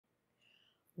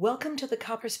Welcome to the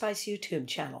CopperSpice YouTube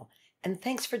channel, and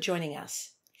thanks for joining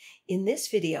us. In this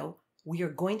video, we are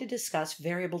going to discuss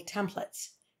variable templates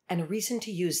and a reason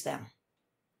to use them.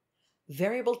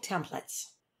 Variable templates.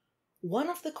 One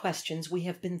of the questions we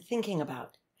have been thinking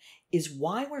about is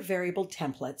why were variable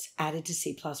templates added to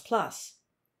C++?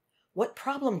 What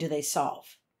problem do they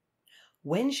solve?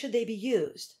 When should they be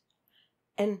used?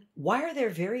 And why are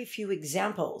there very few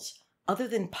examples other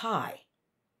than Pi?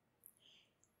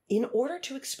 In order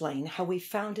to explain how we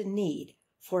found a need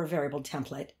for a variable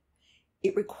template,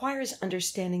 it requires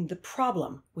understanding the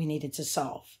problem we needed to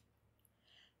solve.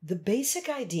 The basic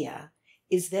idea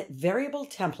is that variable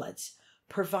templates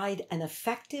provide an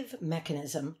effective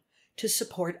mechanism to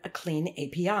support a clean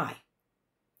API.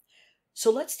 So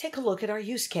let's take a look at our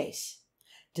use case,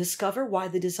 discover why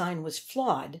the design was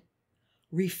flawed,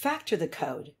 refactor the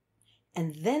code,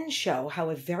 and then show how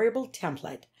a variable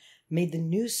template made the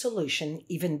new solution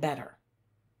even better.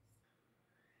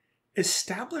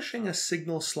 Establishing a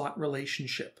signal slot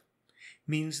relationship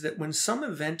means that when some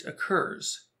event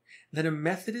occurs, then a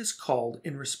method is called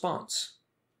in response.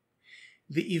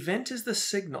 The event is the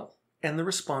signal and the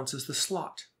response is the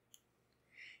slot.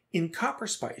 In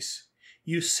CopperSpice,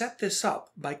 you set this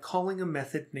up by calling a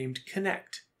method named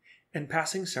connect and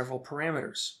passing several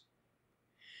parameters.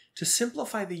 To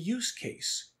simplify the use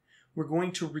case, we're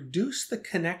going to reduce the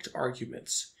connect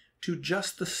arguments to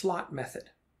just the slot method.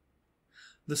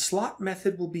 The slot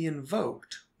method will be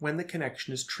invoked when the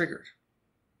connection is triggered.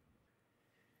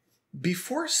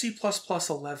 Before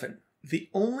C++11, the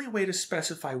only way to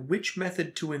specify which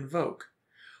method to invoke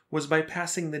was by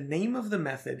passing the name of the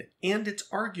method and its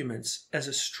arguments as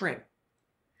a string.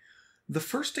 The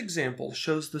first example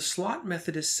shows the slot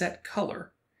method is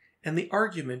setColor and the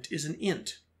argument is an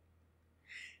int.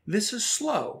 This is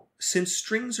slow since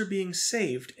strings are being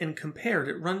saved and compared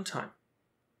at runtime.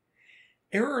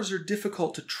 Errors are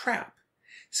difficult to trap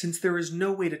since there is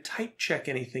no way to type check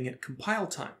anything at compile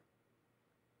time.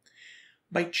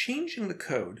 By changing the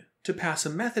code to pass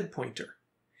a method pointer,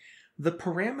 the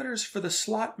parameters for the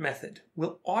slot method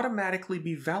will automatically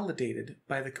be validated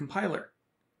by the compiler.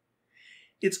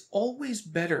 It's always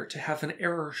better to have an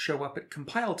error show up at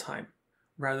compile time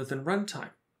rather than runtime.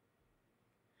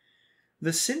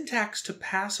 The syntax to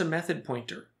pass a method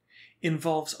pointer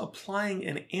involves applying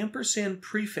an ampersand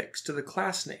prefix to the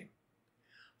class name,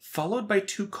 followed by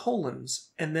 2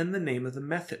 colons and then the name of the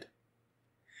method.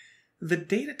 The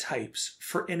data types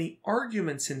for any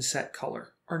arguments in setColor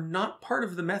are not part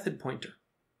of the method pointer.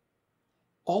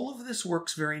 All of this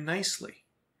works very nicely,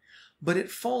 but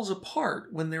it falls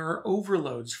apart when there are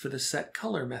overloads for the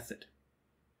setColor method.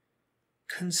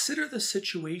 Consider the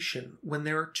situation when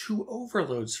there are 2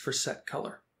 overloads for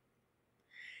setColor.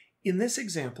 In this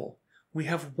example, we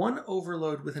have one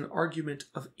overload with an argument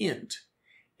of int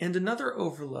and another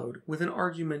overload with an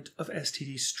argument of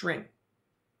stdstring.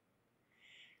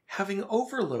 Having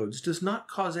overloads does not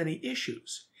cause any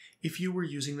issues if you were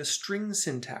using the string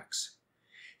syntax,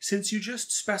 since you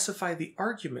just specify the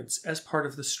arguments as part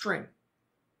of the string.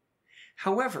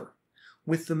 However,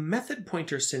 with the method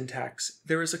pointer syntax,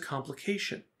 there is a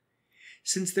complication,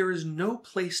 since there is no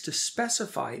place to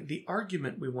specify the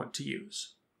argument we want to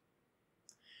use.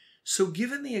 So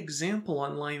given the example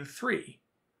on line 3,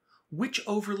 which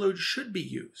overload should be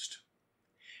used?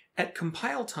 At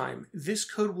compile time, this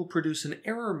code will produce an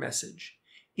error message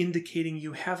indicating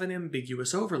you have an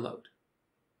ambiguous overload.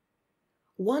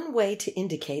 One way to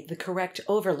indicate the correct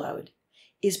overload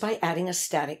is by adding a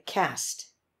static cast.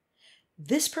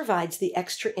 This provides the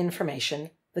extra information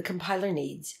the compiler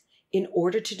needs in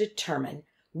order to determine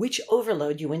which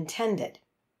overload you intended.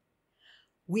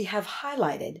 We have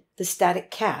highlighted the static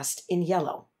cast in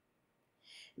yellow.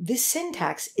 This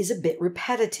syntax is a bit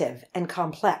repetitive and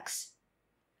complex.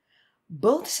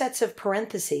 Both sets of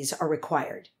parentheses are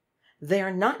required. They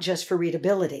are not just for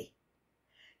readability.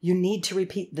 You need to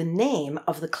repeat the name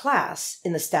of the class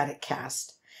in the static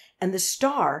cast, and the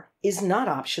star is not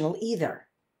optional either.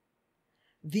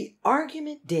 The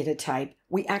argument data type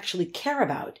we actually care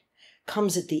about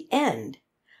comes at the end,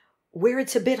 where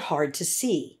it's a bit hard to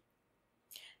see.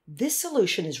 This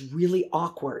solution is really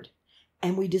awkward,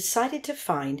 and we decided to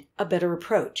find a better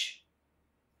approach.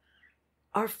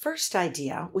 Our first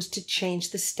idea was to change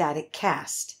the static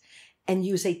cast and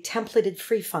use a templated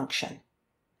free function.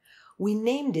 We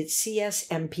named it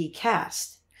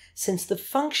CSMPCast, since the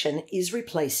function is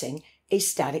replacing a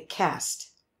static cast.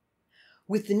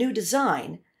 With the new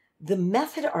design, the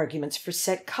method arguments for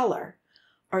setColor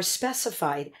are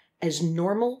specified as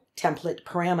normal template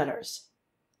parameters.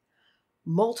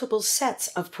 Multiple sets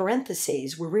of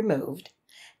parentheses were removed,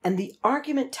 and the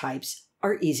argument types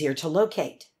are easier to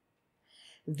locate.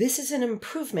 This is an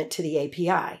improvement to the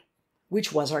API,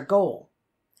 which was our goal.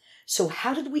 So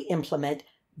how did we implement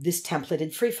this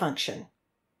templated free function?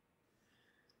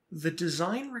 The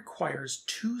design requires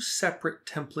two separate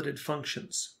templated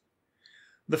functions.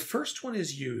 The first one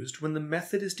is used when the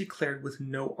method is declared with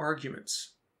no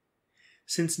arguments.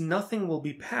 Since nothing will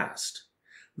be passed,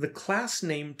 the class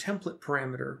name template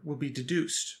parameter will be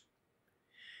deduced.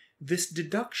 This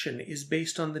deduction is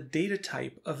based on the data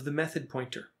type of the method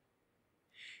pointer.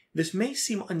 This may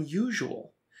seem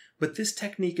unusual, but this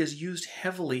technique is used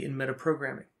heavily in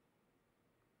metaprogramming.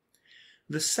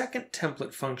 The second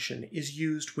template function is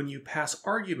used when you pass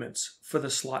arguments for the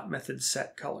slot method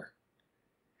setColor.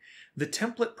 The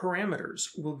template parameters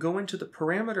will go into the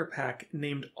parameter pack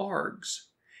named args,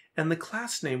 and the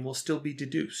class name will still be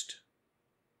deduced.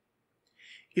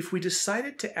 If we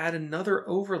decided to add another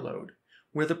overload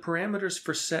where the parameters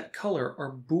for setColor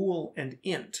are bool and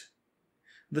int,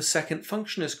 the second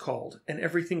function is called and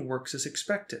everything works as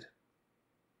expected.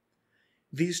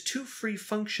 These two free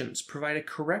functions provide a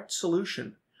correct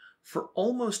solution for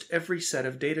almost every set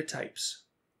of data types.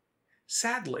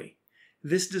 Sadly,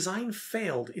 this design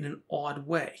failed in an odd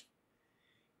way.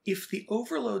 If the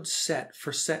overload set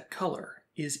for setColor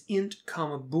is int,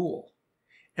 bool,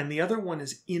 and the other one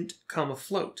is int,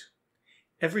 float,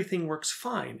 everything works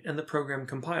fine and the program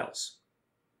compiles.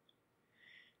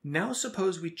 Now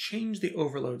suppose we change the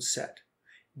overload set.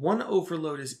 One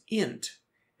overload is int,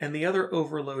 and the other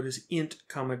overload is int,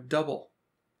 double.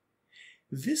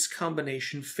 This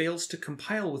combination fails to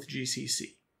compile with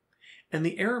GCC, and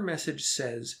the error message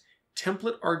says,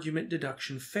 template argument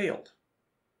deduction failed.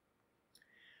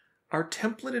 Our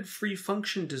templated free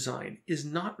function design is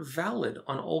not valid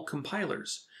on all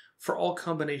compilers for all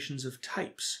combinations of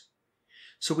types.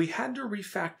 So we had to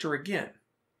refactor again,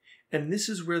 and this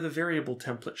is where the variable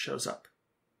template shows up.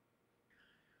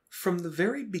 From the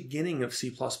very beginning of C++,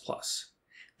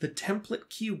 the template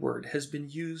keyword has been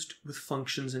used with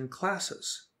functions and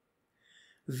classes.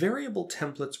 Variable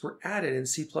templates were added in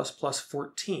C++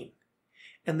 14,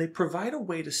 and they provide a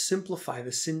way to simplify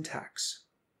the syntax.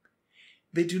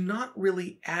 They do not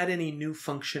really add any new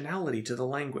functionality to the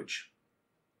language.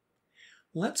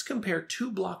 Let's compare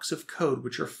two blocks of code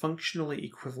which are functionally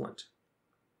equivalent.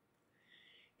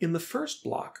 In the first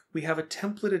block, we have a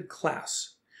templated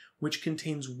class, which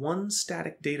contains one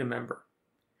static data member,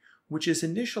 which is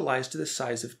initialized to the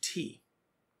size of t.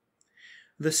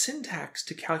 The syntax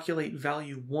to calculate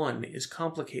value 1 is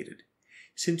complicated,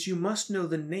 since you must know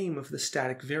the name of the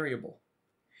static variable.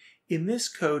 In this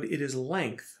code, it is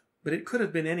length, but it could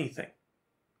have been anything.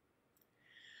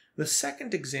 The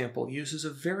second example uses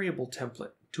a variable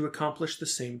template to accomplish the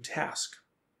same task.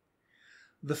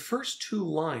 The first two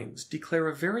lines declare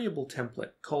a variable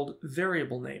template called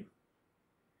variable name.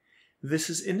 This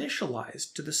is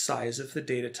initialized to the size of the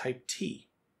data type t.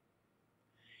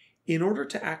 In order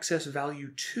to access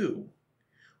value 2,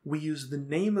 we use the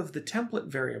name of the template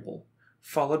variable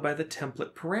followed by the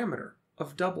template parameter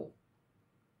of double.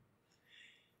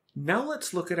 Now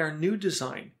let's look at our new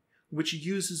design, which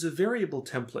uses a variable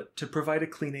template to provide a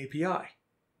clean API.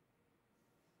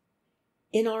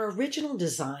 In our original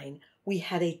design, we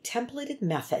had a templated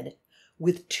method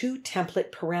with two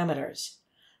template parameters,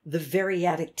 the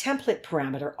variadic template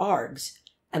parameter args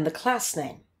and the class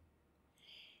name.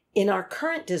 In our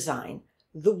current design,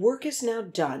 the work is now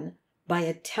done by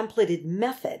a templated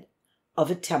method of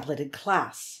a templated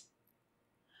class.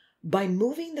 By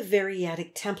moving the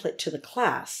variadic template to the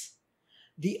class,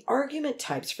 the argument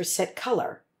types for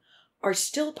setColor are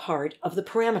still part of the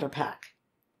parameter pack.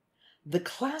 The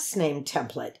class name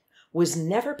template was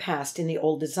never passed in the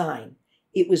old design.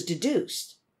 It was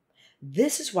deduced.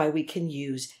 This is why we can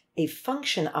use a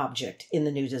function object in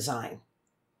the new design.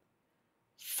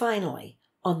 Finally,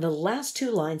 on the last two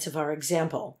lines of our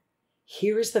example,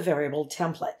 here is the variable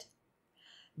template.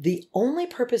 The only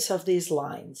purpose of these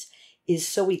lines is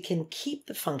so we can keep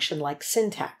the function-like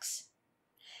syntax.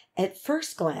 At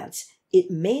first glance, it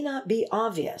may not be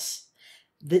obvious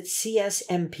that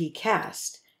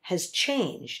CSMPCast has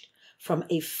changed from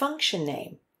a function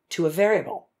name to a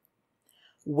variable.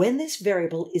 When this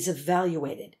variable is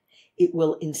evaluated, it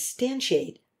will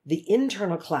instantiate the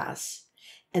internal class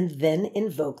and then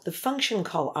invoke the function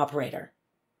call operator.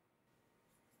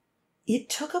 It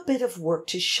took a bit of work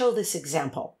to show this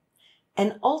example,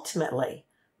 and ultimately,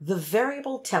 the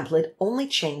variable template only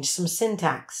changed some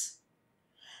syntax.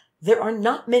 There are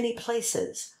not many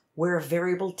places where a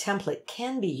variable template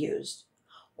can be used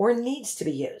or needs to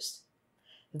be used.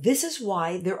 This is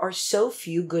why there are so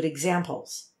few good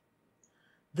examples.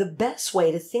 The best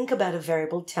way to think about a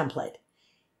variable template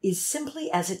is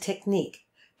simply as a technique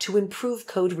to improve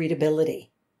code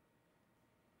readability.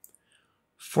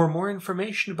 For more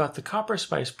information about the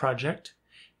CopperSpice project,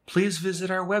 please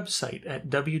visit our website at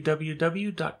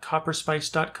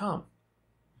www.copperspice.com.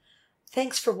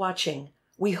 Thanks for watching.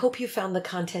 We hope you found the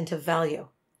content of value.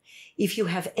 If you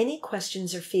have any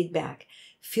questions or feedback,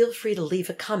 feel free to leave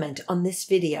a comment on this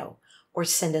video or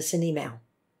send us an email.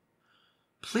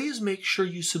 Please make sure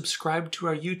you subscribe to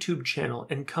our YouTube channel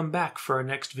and come back for our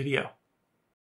next video.